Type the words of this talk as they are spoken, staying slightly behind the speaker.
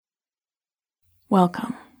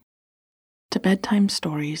Welcome to Bedtime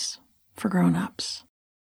Stories for Grown-Ups,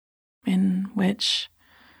 in which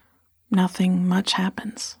nothing much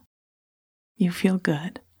happens. You feel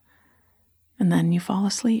good, and then you fall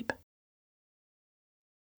asleep.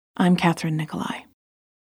 I'm Catherine Nicolai.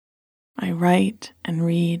 I write and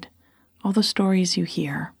read all the stories you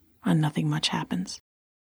hear on Nothing Much Happens.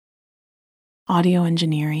 Audio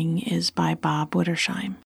engineering is by Bob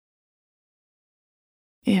Wittersheim.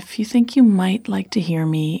 If you think you might like to hear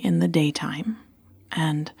me in the daytime,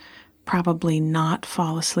 and probably not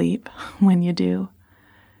fall asleep when you do,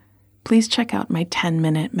 please check out my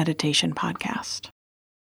 10-minute meditation podcast.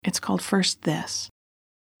 It's called First This.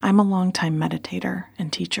 I'm a longtime meditator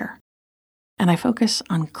and teacher, and I focus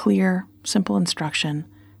on clear, simple instruction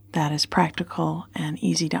that is practical and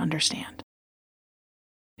easy to understand.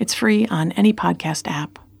 It's free on any podcast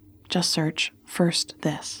app. Just search First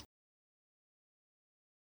This.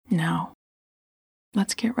 Now,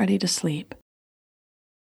 let's get ready to sleep.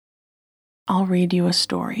 I'll read you a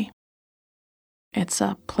story. It's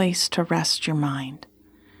a place to rest your mind,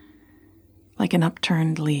 like an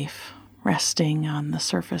upturned leaf resting on the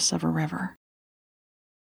surface of a river.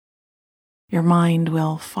 Your mind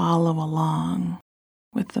will follow along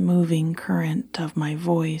with the moving current of my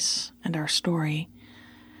voice and our story,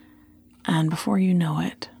 and before you know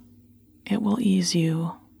it, it will ease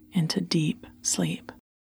you into deep sleep.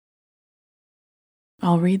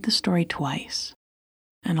 I'll read the story twice,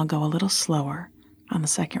 and I'll go a little slower on the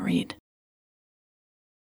second read.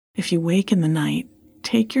 If you wake in the night,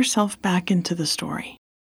 take yourself back into the story,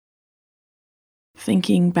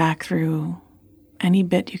 thinking back through any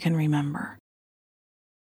bit you can remember.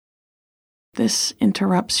 This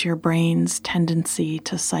interrupts your brain's tendency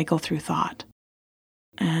to cycle through thought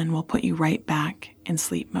and will put you right back in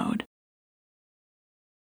sleep mode.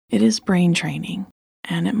 It is brain training,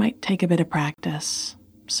 and it might take a bit of practice,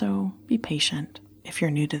 so be patient if you're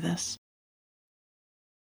new to this.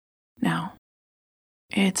 Now,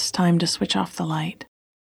 it's time to switch off the light.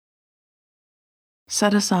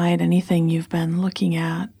 Set aside anything you've been looking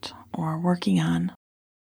at or working on.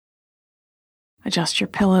 Adjust your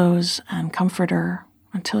pillows and comforter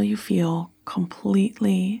until you feel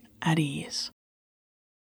completely at ease.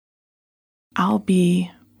 I'll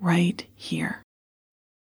be right here,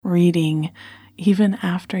 reading even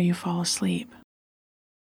after you fall asleep.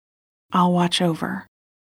 I'll watch over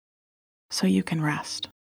so you can rest.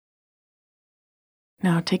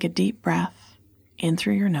 Now take a deep breath in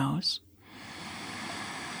through your nose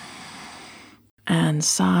and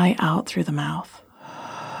sigh out through the mouth.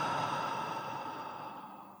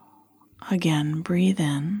 Again, breathe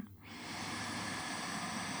in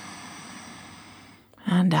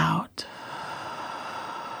and out.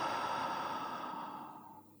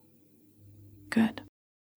 Good.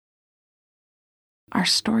 Our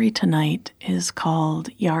story tonight is called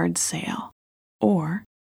Yard Sale, or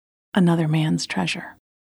Another Man's Treasure.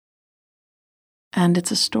 And it's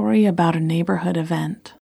a story about a neighborhood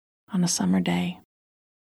event on a summer day.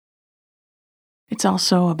 It's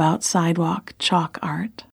also about sidewalk chalk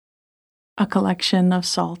art, a collection of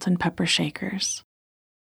salt and pepper shakers,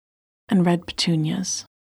 and red petunias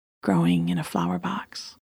growing in a flower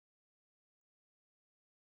box.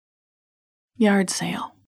 Yard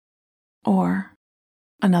Sale, or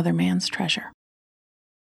Another Man's Treasure.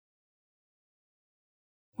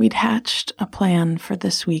 We'd hatched a plan for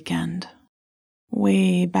this weekend,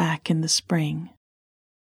 way back in the spring,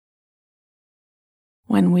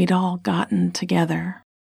 when we'd all gotten together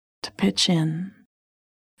to pitch in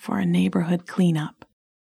for a neighborhood cleanup.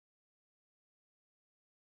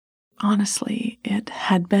 Honestly, it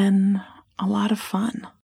had been a lot of fun.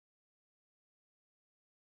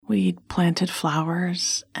 We'd planted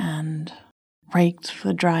flowers and raked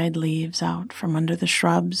the dried leaves out from under the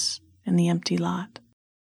shrubs in the empty lot.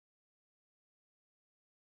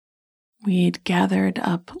 We'd gathered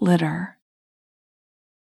up litter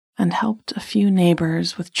and helped a few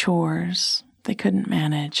neighbors with chores they couldn't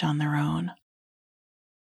manage on their own.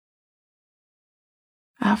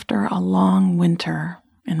 After a long winter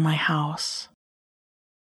in my house,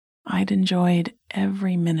 I'd enjoyed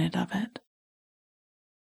every minute of it.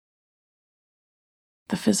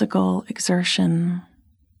 The physical exertion,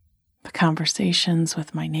 the conversations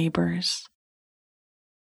with my neighbors,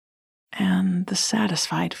 and the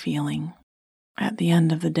satisfied feeling at the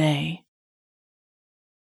end of the day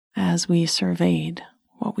as we surveyed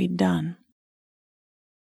what we'd done.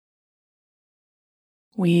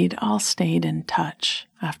 We'd all stayed in touch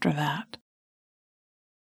after that.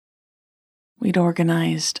 We'd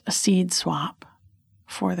organized a seed swap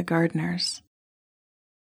for the gardeners,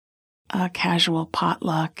 a casual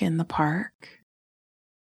potluck in the park,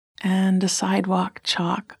 and a sidewalk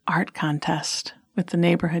chalk art contest with the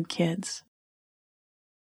neighborhood kids.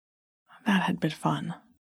 That had been fun.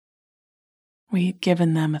 We'd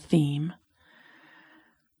given them a theme,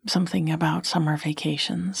 something about summer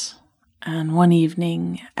vacations, and one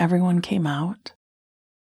evening everyone came out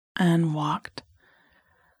and walked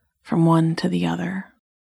from one to the other,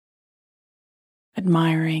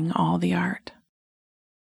 admiring all the art.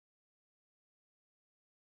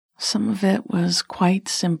 Some of it was quite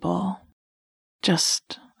simple,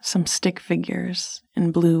 just some stick figures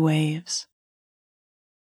in blue waves.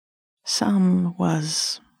 Some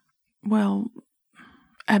was,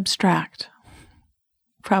 abstract,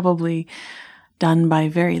 probably done by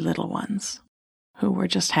very little ones who were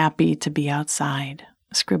just happy to be outside,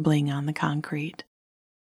 scribbling on the concrete.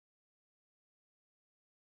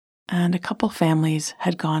 And a couple families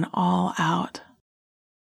had gone all out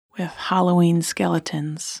with Halloween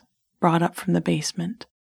skeletons brought up from the basement,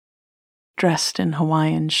 dressed in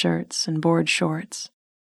Hawaiian shirts and board shorts,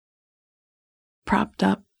 propped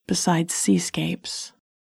up beside seascapes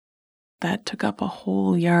that took up a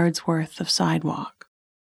whole yard's worth of sidewalk,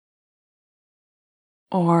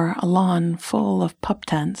 or a lawn full of pup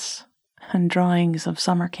tents and drawings of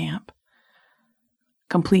summer camp,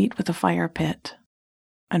 complete with a fire pit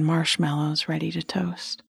and marshmallows ready to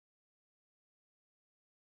toast.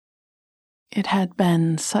 It had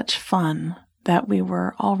been such fun that we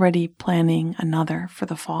were already planning another for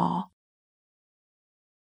the fall,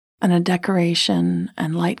 and a decoration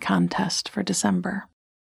and light contest for December.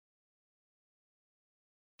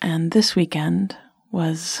 And this weekend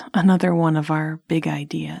was another one of our big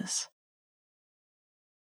ideas.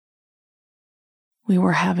 We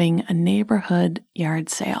were having a neighborhood yard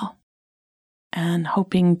sale and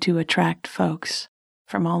hoping to attract folks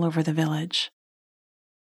from all over the village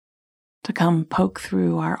to come poke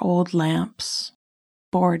through our old lamps,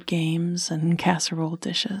 board games, and casserole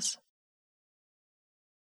dishes.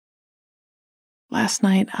 Last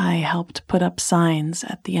night I helped put up signs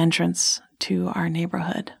at the entrance to our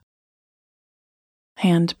neighborhood,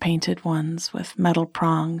 hand-painted ones with metal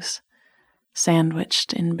prongs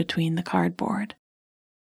sandwiched in between the cardboard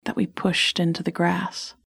that we pushed into the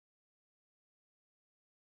grass.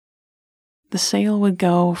 The sale would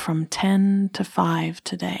go from 10 to 5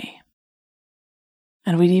 today,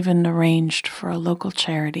 and we'd even arranged for a local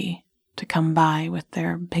charity to come by with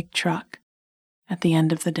their big truck at the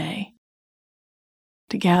end of the day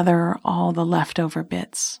to gather all the leftover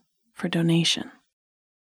bits for donation.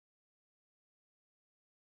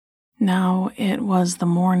 Now it was the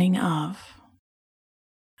morning of,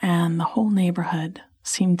 and the whole neighborhood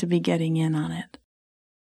seemed to be getting in on it.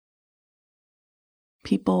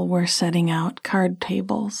 People were setting out card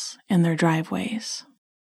tables in their driveways,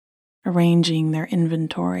 arranging their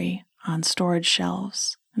inventory on storage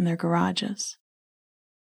shelves in their garages.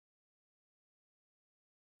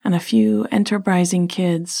 And a few enterprising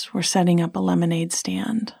kids were setting up a lemonade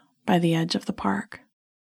stand by the edge of the park.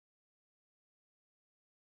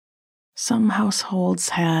 Some households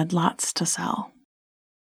had lots to sell,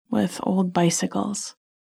 with old bicycles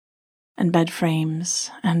and bed frames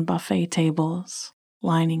and buffet tables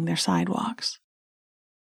lining their sidewalks.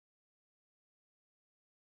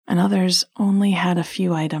 And others only had a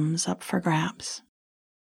few items up for grabs.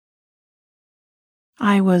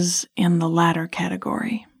 I was in the latter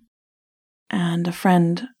category, and a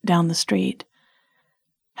friend down the street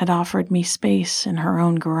had offered me space in her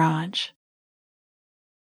own garage,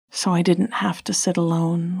 so I didn't have to sit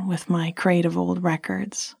alone with my crate of old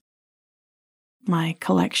records, my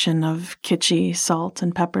collection of kitschy salt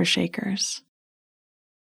and pepper shakers,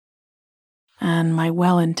 and my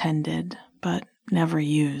well-intended but never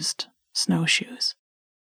used snowshoes.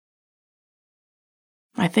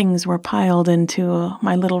 My things were piled into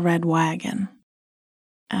my little red wagon,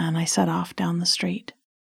 and I set off down the street.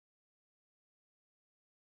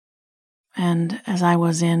 And as I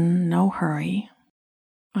was in no hurry,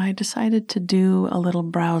 I decided to do a little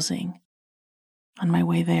browsing on my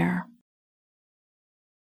way there.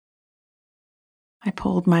 I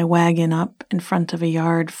pulled my wagon up in front of a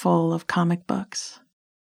yard full of comic books.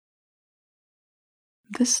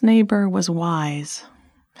 This neighbor was wise.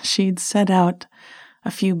 She'd set out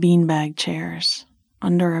a few beanbag chairs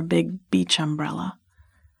under a big beach umbrella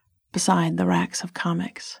beside the racks of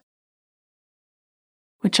comics,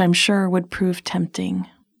 which I'm sure would prove tempting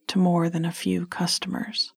to more than a few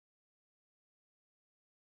customers.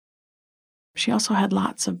 She also had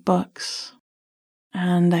lots of books,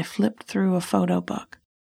 and I flipped through a photo book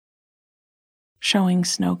showing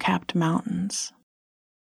snow-capped mountains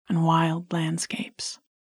and wild landscapes.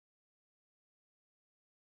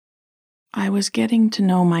 I was getting to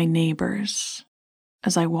know my neighbors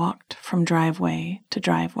as I walked from driveway to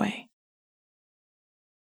driveway.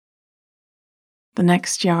 The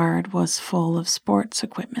next yard was full of sports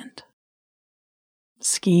equipment,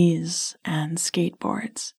 skis and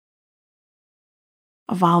skateboards,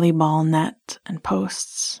 a volleyball net and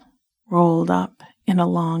posts rolled up in a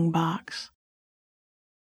long box,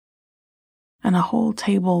 and a whole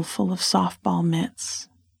table full of softball mitts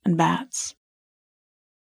and bats.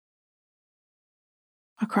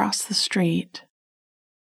 Across the street,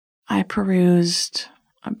 I perused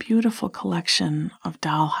a beautiful collection of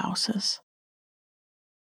dollhouses,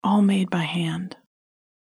 all made by hand.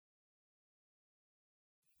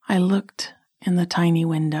 I looked in the tiny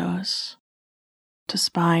windows to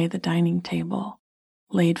spy the dining table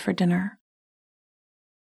laid for dinner,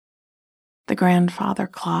 the grandfather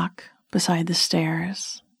clock beside the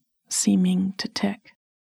stairs seeming to tick,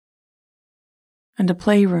 and a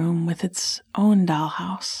playroom with its own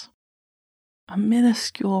dollhouse, a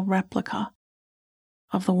minuscule replica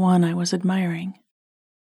of the one I was admiring.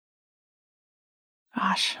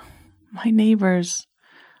 Gosh, my neighbors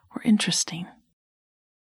were interesting.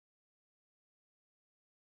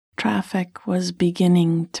 Traffic was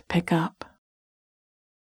beginning to pick up,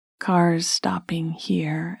 cars stopping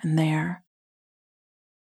here and there,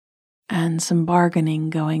 and some bargaining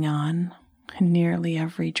going on in nearly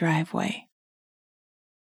every driveway.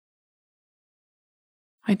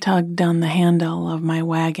 I tugged on the handle of my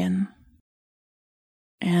wagon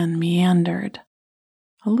and meandered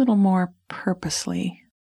a little more purposely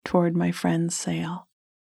toward my friend's sale.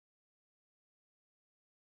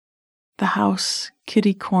 The house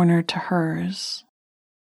kitty corner to hers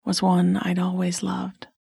was one I'd always loved.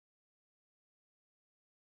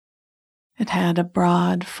 It had a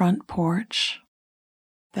broad front porch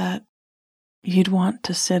that you'd want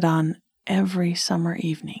to sit on every summer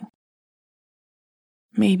evening,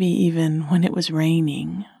 maybe even when it was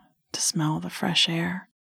raining, to smell the fresh air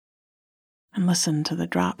and listen to the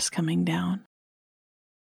drops coming down.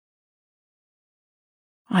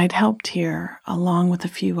 I'd helped here along with a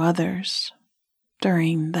few others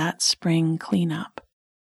during that spring cleanup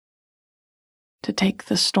to take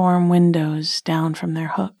the storm windows down from their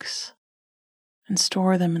hooks and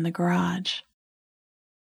store them in the garage.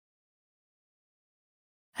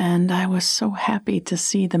 And I was so happy to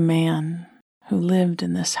see the man who lived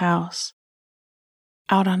in this house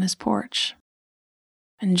out on his porch,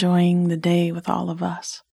 enjoying the day with all of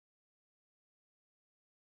us.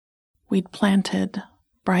 We'd planted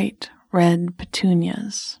bright red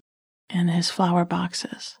petunias in his flower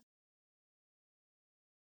boxes,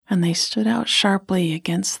 and they stood out sharply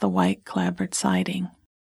against the white clapboard siding.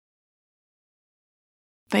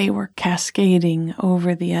 They were cascading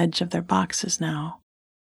over the edge of their boxes now,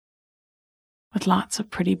 with lots of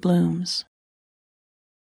pretty blooms.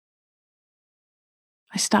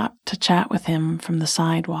 I stopped to chat with him from the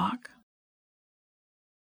sidewalk,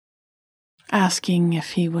 asking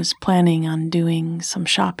if he was planning on doing some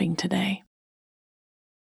shopping today.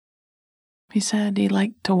 He said he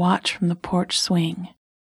liked to watch from the porch swing,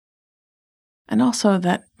 and also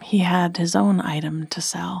that he had his own item to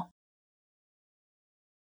sell.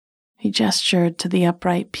 He gestured to the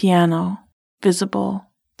upright piano visible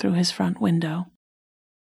through his front window.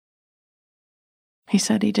 He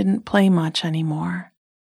said he didn't play much anymore,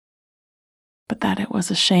 but that it was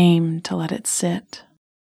a shame to let it sit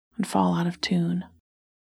and fall out of tune.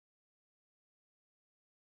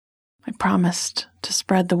 I promised to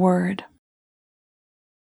spread the word,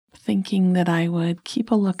 thinking that I would keep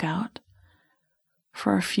a lookout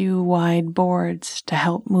for a few wide boards to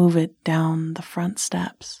help move it down the front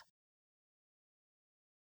steps.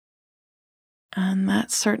 And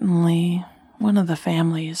that certainly one of the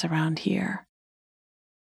families around here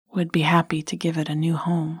would be happy to give it a new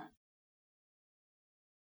home.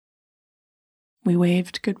 We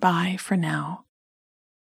waved goodbye for now,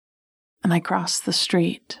 and I crossed the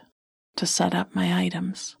street to set up my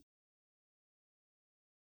items.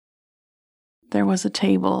 There was a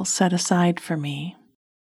table set aside for me,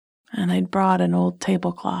 and I'd brought an old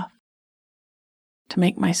tablecloth to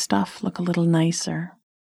make my stuff look a little nicer.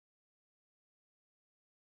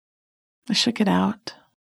 I shook it out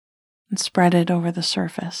and spread it over the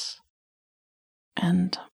surface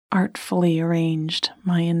and artfully arranged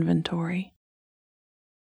my inventory.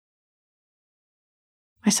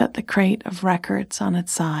 I set the crate of records on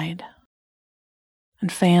its side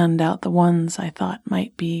and fanned out the ones I thought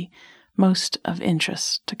might be most of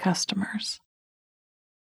interest to customers.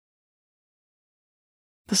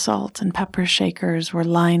 The salt and pepper shakers were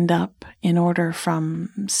lined up in order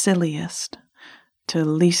from silliest to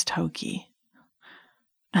least hokey,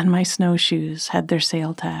 and my snowshoes had their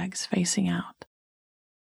sail tags facing out.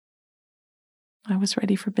 I was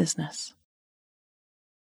ready for business.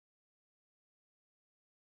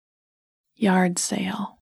 Yard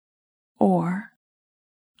sale, or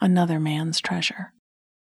another man's treasure.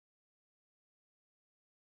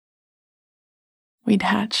 We'd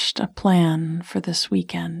hatched a plan for this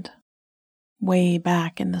weekend, way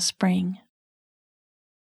back in the spring,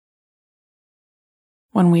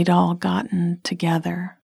 when we'd all gotten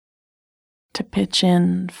together to pitch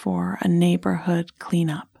in for a neighborhood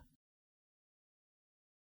cleanup.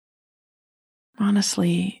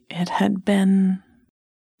 Honestly, it had been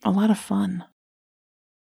a lot of fun.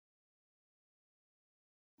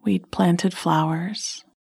 We'd planted flowers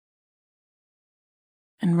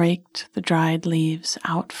and raked the dried leaves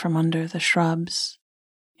out from under the shrubs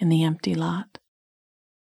in the empty lot.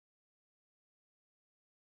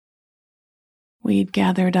 We'd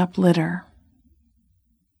gathered up litter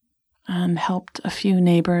and helped a few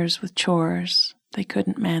neighbors with chores they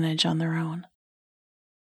couldn't manage on their own.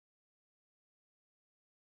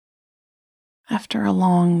 After a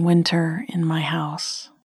long winter in my house,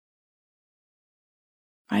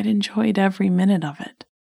 I'd enjoyed every minute of it.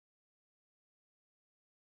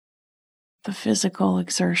 The physical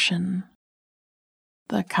exertion,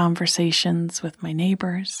 the conversations with my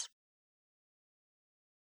neighbors,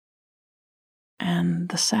 and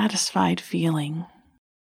the satisfied feeling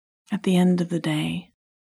at the end of the day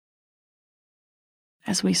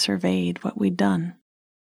as we surveyed what we'd done.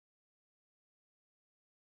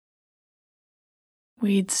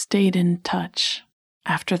 We'd stayed in touch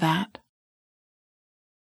after that.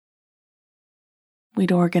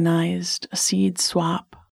 We'd organized a seed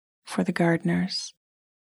swap for the gardeners,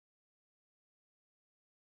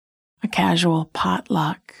 a casual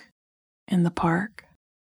potluck in the park,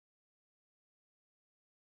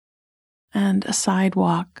 and a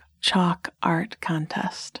sidewalk chalk art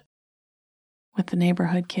contest with the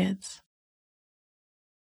neighborhood kids.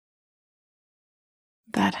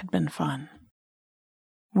 That had been fun.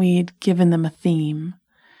 We'd given them a theme,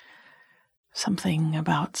 something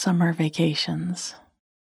about summer vacations.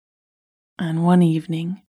 And one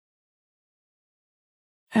evening,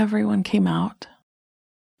 everyone came out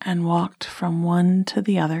and walked from one to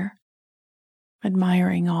the other,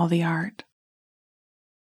 admiring all the art.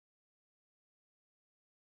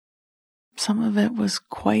 Some of it was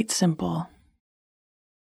quite simple,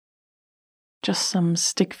 just some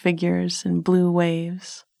stick figures and blue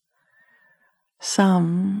waves.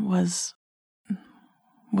 Some was,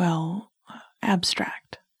 well,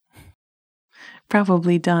 abstract,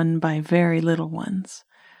 probably done by very little ones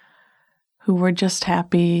who were just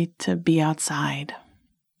happy to be outside,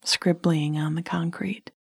 scribbling on the concrete.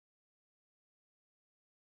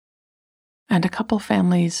 And a couple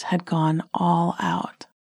families had gone all out,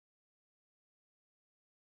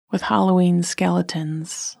 with Halloween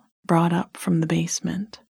skeletons brought up from the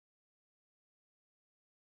basement,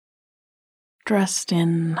 dressed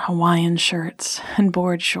in Hawaiian shirts and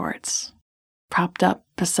board shorts, propped up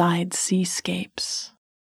beside seascapes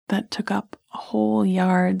that took up a whole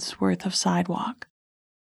yard's worth of sidewalk,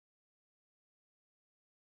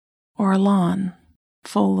 or a lawn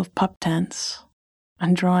full of pup tents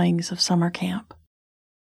and drawings of summer camp,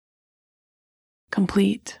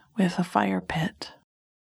 complete with a fire pit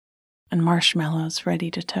and marshmallows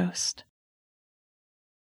ready to toast.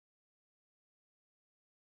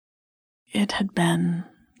 It had been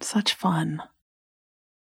such fun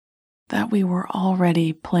that we were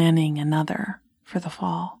already planning another for the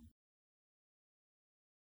fall,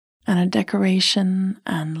 and a decoration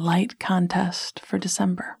and light contest for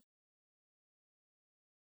December.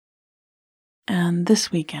 And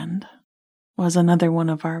this weekend was another one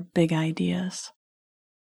of our big ideas.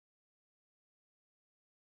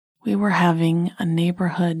 We were having a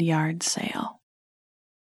neighborhood yard sale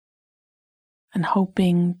and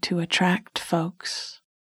hoping to attract folks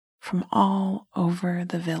from all over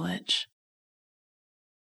the village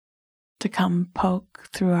to come poke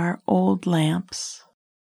through our old lamps,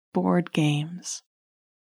 board games,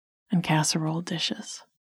 and casserole dishes.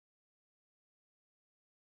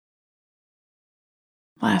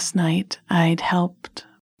 Last night, I'd helped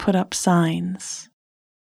put up signs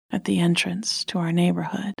at the entrance to our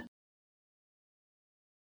neighborhood,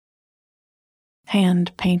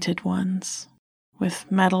 hand-painted ones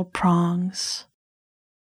with metal prongs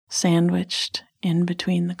sandwiched in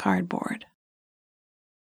between the cardboard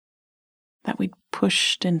that we'd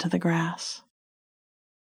pushed into the grass.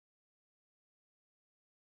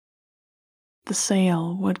 The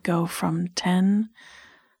sale would go from 10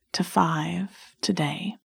 to 5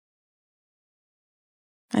 today,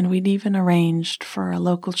 And we'd even arranged for a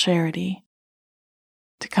local charity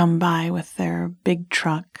to come by with their big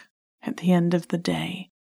truck at the end of the day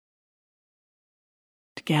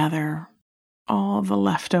to gather all the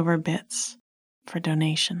leftover bits for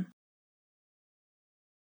donation.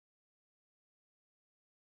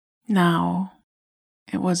 Now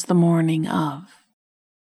it was the morning of,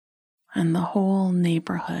 and the whole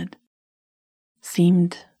neighborhood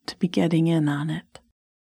seemed to be getting in on it.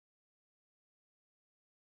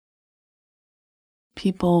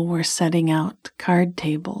 People were setting out card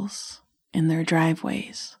tables in their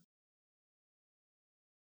driveways,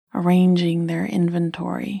 arranging their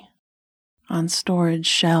inventory on storage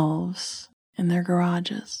shelves in their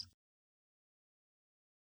garages.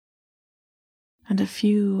 And a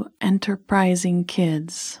few enterprising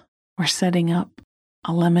kids were setting up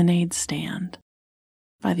a lemonade stand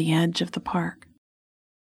by the edge of the park.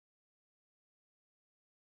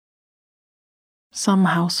 Some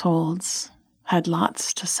households had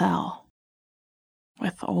lots to sell,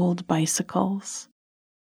 with old bicycles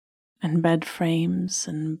and bed frames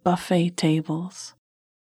and buffet tables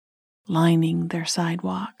lining their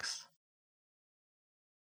sidewalks.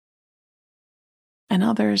 And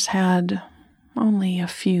others had only a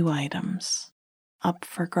few items up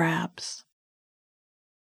for grabs.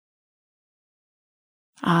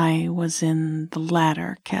 I was in the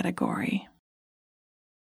latter category,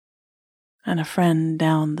 and a friend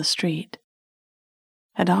down the street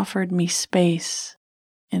had offered me space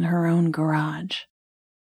in her own garage,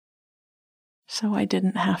 so I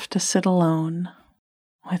didn't have to sit alone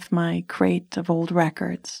with my crate of old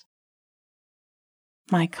records,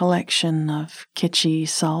 my collection of kitschy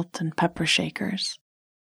salt and pepper shakers,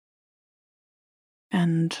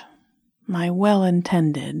 and my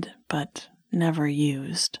well-intended but never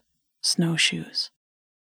used snowshoes.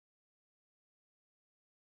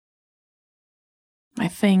 My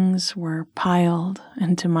things were piled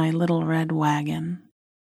into my little red wagon,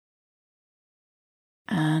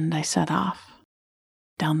 and I set off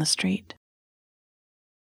down the street.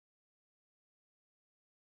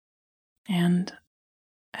 And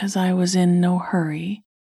as I was in no hurry,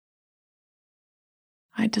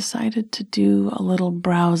 I decided to do a little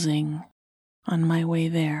browsing on my way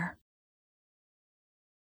there.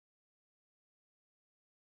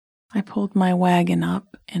 I pulled my wagon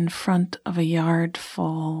up in front of a yard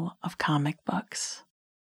full of comic books.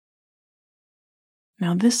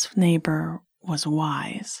 Now, this neighbor was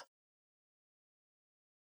wise.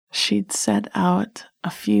 She'd set out a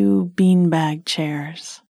few beanbag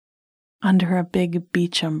chairs under a big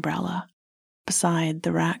beach umbrella beside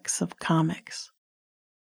the racks of comics,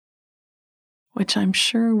 which I'm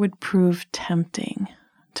sure would prove tempting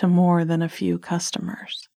to more than a few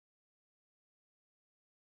customers.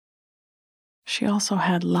 She also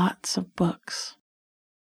had lots of books,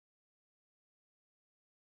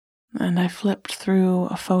 and I flipped through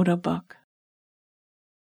a photo book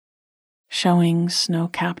showing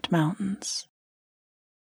snow-capped mountains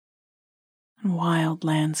and wild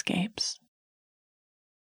landscapes.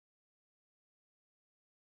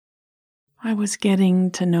 I was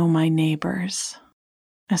getting to know my neighbors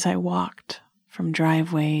as I walked from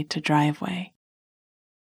driveway to driveway.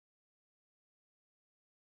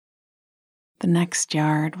 The next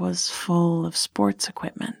yard was full of sports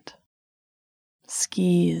equipment,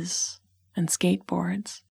 skis and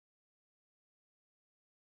skateboards,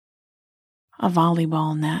 a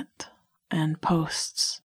volleyball net and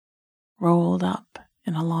posts rolled up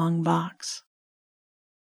in a long box,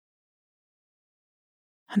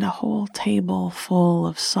 and a whole table full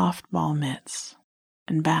of softball mitts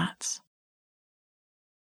and bats.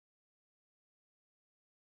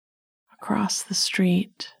 Across the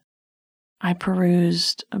street, I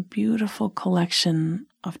perused a beautiful collection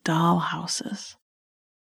of doll houses,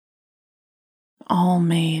 all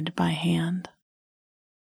made by hand.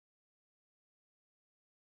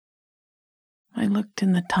 I looked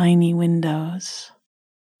in the tiny windows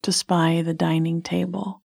to spy the dining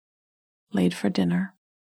table laid for dinner.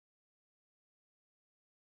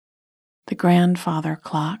 The grandfather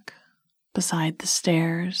clock beside the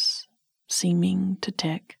stairs seeming to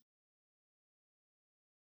tick,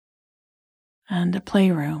 and a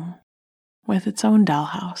playroom with its own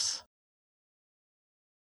dollhouse,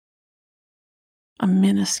 a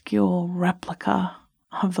minuscule replica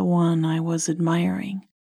of the one I was admiring.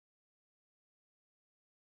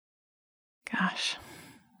 Gosh,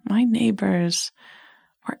 my neighbors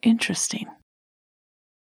were interesting.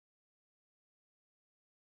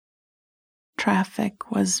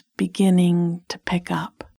 Traffic was beginning to pick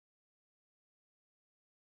up,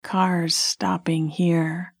 cars stopping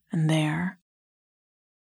here and there,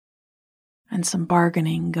 and some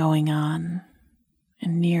bargaining going on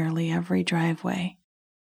in nearly every driveway.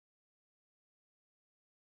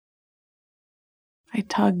 I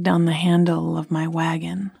tugged on the handle of my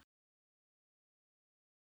wagon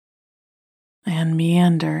and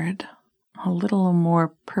meandered a little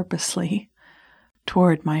more purposely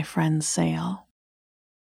toward my friend's sale.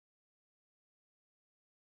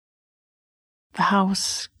 The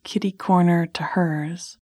house kitty corner to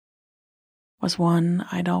hers was one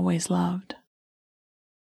I'd always loved.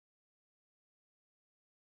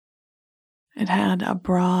 It had a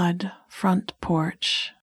broad front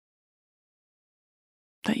porch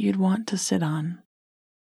that you'd want to sit on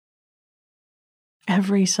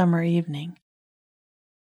every summer evening,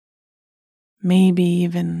 maybe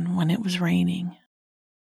even when it was raining,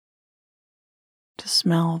 to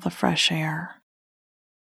smell the fresh air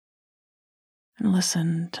and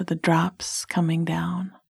listen to the drops coming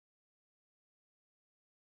down.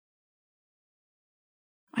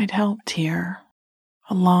 I'd helped here,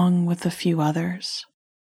 along with a few others,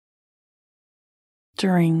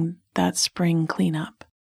 during that spring cleanup,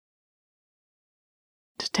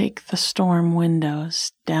 to take the storm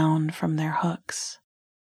windows down from their hooks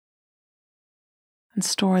and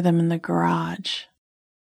store them in the garage.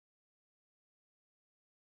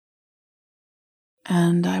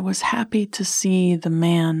 And I was happy to see the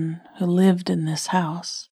man who lived in this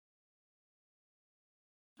house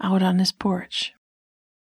out on his porch,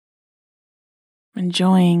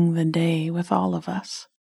 enjoying the day with all of us.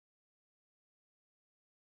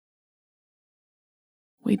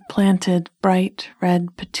 We'd planted bright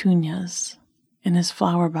red petunias in his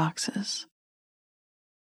flower boxes,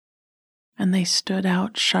 and they stood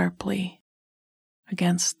out sharply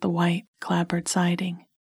against the white clapboard siding.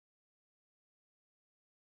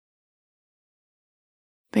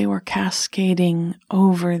 They were cascading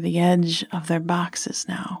over the edge of their boxes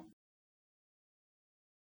now,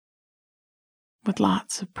 with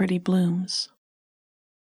lots of pretty blooms.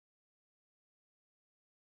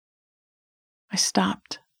 I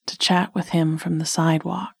stopped to chat with him from the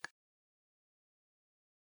sidewalk,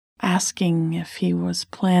 asking if he was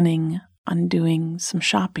planning on doing some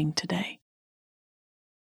shopping today.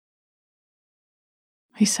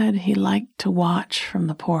 He said he liked to watch from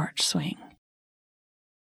the porch swing,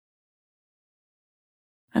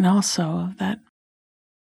 and also that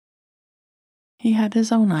he had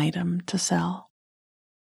his own item to sell.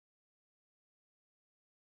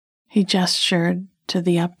 He gestured to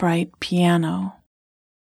the upright piano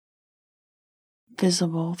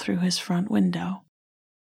visible through his front window.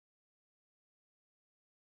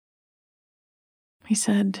 He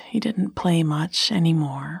said he didn't play much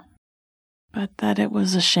anymore, but that it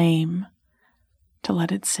was a shame to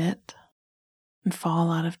let it sit and fall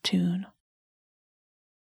out of tune.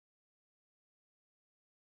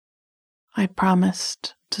 I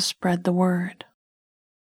promised to spread the word,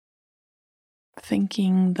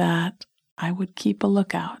 thinking that I would keep a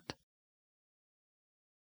lookout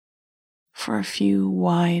for a few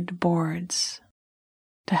wide boards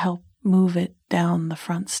to help move it down the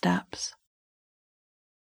front steps.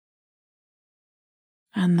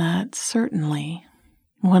 And that certainly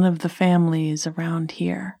one of the families around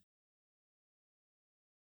here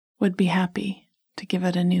would be happy to give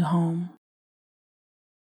it a new home.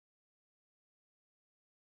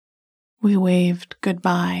 We waved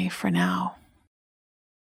goodbye for now,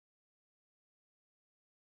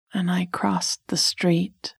 and I crossed the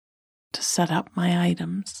street to set up my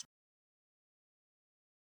items.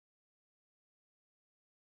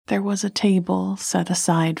 There was a table set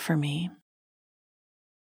aside for me,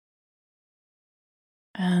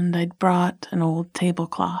 and I'd brought an old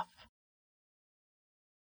tablecloth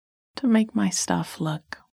to make my stuff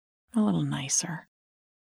look a little nicer.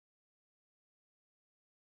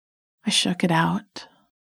 I shook it out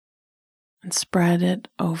and spread it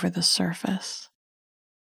over the surface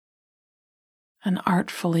and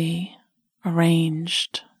artfully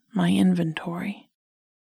arranged my inventory.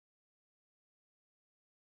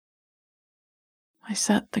 I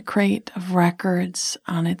set the crate of records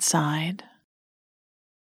on its side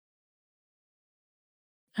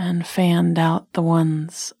and fanned out the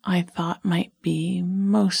ones I thought might be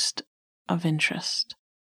most of interest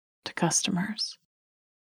to customers.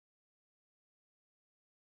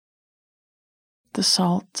 The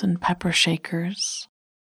salt and pepper shakers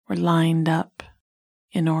were lined up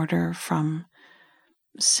in order from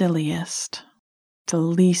silliest to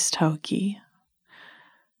least hokey,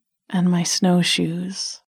 and my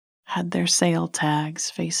snowshoes had their sale tags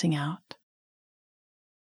facing out.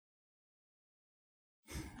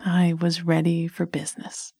 I was ready for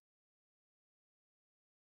business.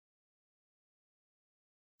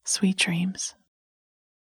 Sweet dreams.